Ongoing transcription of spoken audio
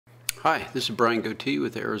Hi, this is Brian Gootee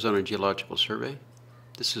with the Arizona Geological Survey.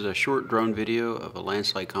 This is a short drone video of a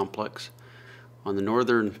landslide complex on the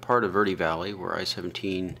northern part of Verde Valley where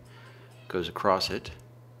I-17 goes across it.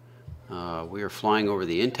 We are flying over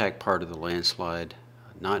the intact part of the landslide,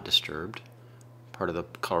 not disturbed, part of the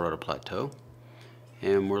Colorado Plateau.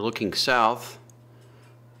 And we're looking south,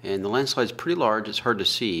 and the landslide's pretty large. It's hard to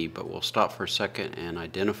see, but we'll stop for a second and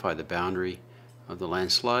identify the boundary of the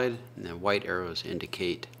landslide, and the white arrows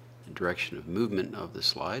indicate the direction of movement of the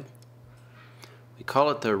slide. We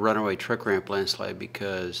call it the Runaway truck ramp landslide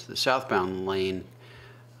because the southbound lane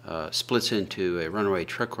splits into a runaway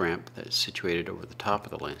truck ramp that's situated over the top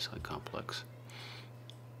of the landslide complex.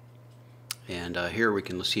 And here we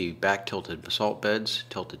can see back tilted basalt beds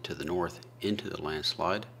tilted to the north into the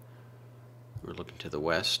landslide. We're looking to the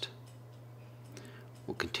west.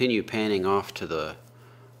 We'll continue panning off to the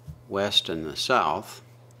west and the south.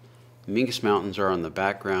 The Mingus Mountains are on the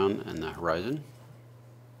background and the horizon,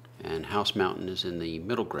 and House Mountain is in the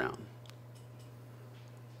middle ground.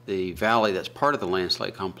 The valley that's part of the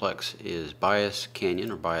landslide complex is Bias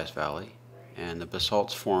Canyon or Bias Valley, and the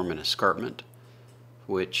basalts form an escarpment,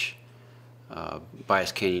 which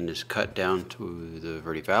Bias Canyon is cut down to the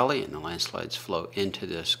Verde Valley, and the landslides flow into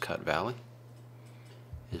this cut valley.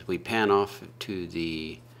 As we pan off to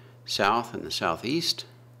the south and the southeast,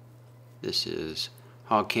 this is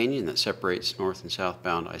Hog Canyon that separates north and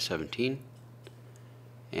southbound I-17.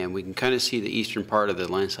 And we can kind of see the eastern part of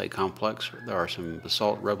the landslide complex. There are some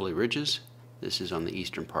basalt rubbly ridges. This is on the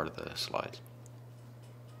eastern part of the slide.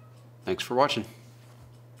 Thanks for watching.